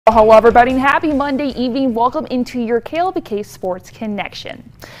Hello everybody and happy Monday evening. Welcome into your KLBK Sports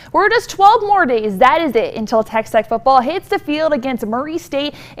Connection. We're just 12 more days, that is it, until Texas Tech football hits the field against Murray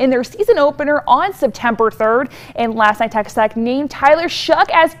State in their season opener on September 3rd. And last night Texas Tech named Tyler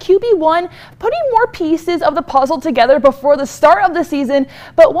Shuck as QB1, putting more pieces of the puzzle together before the start of the season.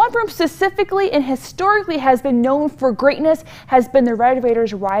 But one room specifically and historically has been known for greatness has been the Red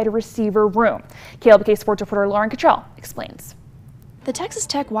Raiders wide receiver room. KLBK Sports reporter Cottrell explains. The Texas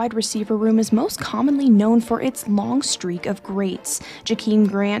Tech wide receiver room is most commonly known for its long streak of greats. Jakeem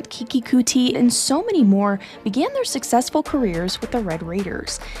Grant, Kiki Kuti, and so many more began their successful careers with the Red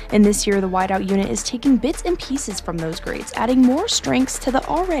Raiders. And this year, the wideout unit is taking bits and pieces from those greats, adding more strengths to the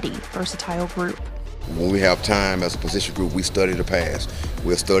already versatile group. When we have time as a position group, we study the past.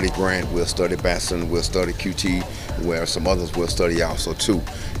 We'll study Grant, we'll study Basson, we'll study QT, where some others will study also too.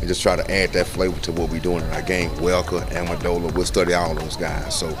 And just try to add that flavor to what we're doing in our game. Welker, Amendola, we'll study all those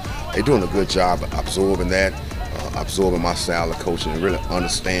guys. So they're doing a good job of absorbing that, absorbing my style of coaching and really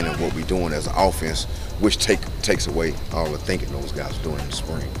understanding what we're doing as an offense, which takes away all the thinking those guys are doing in the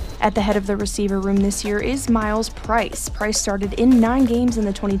spring. At the head of the receiver room this year is Miles Price. Price started in 9 games in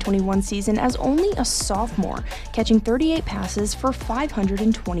the 2021 season as only a sophomore, catching 38 passes for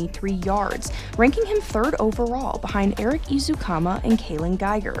 523 yards, ranking him 3rd overall behind Eric Izukama and Kalen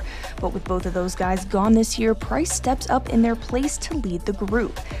Geiger. But with both of those guys gone this year, Price steps up in their place to lead the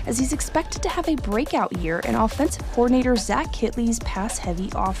group, as he's expected to have a breakout year in offensive coordinator Zach Kitley's pass-heavy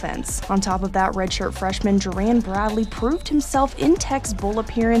offense. On top of that, redshirt freshman Jerran Bradley proved himself in Tech's bowl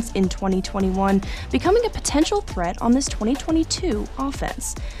appearance in 2021, becoming a potential threat on this 2022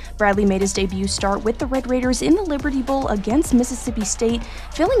 offense. Bradley made his debut start with the Red Raiders in the Liberty Bowl against Mississippi State,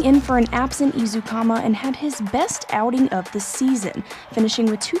 filling in for an absent Izukama, and had his best outing of the season, finishing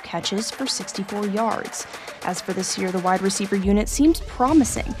with 2 catches for 64 yards. As for this year, the wide receiver unit seems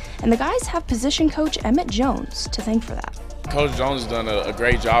promising, and the guys have position coach Emmett Jones to thank for that. Coach Jones has done a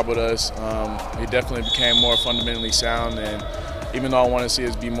great job with us. He definitely became more fundamentally sound, and even though I want to see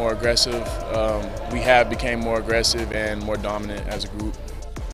us be more aggressive, we have become more aggressive and more dominant as a group.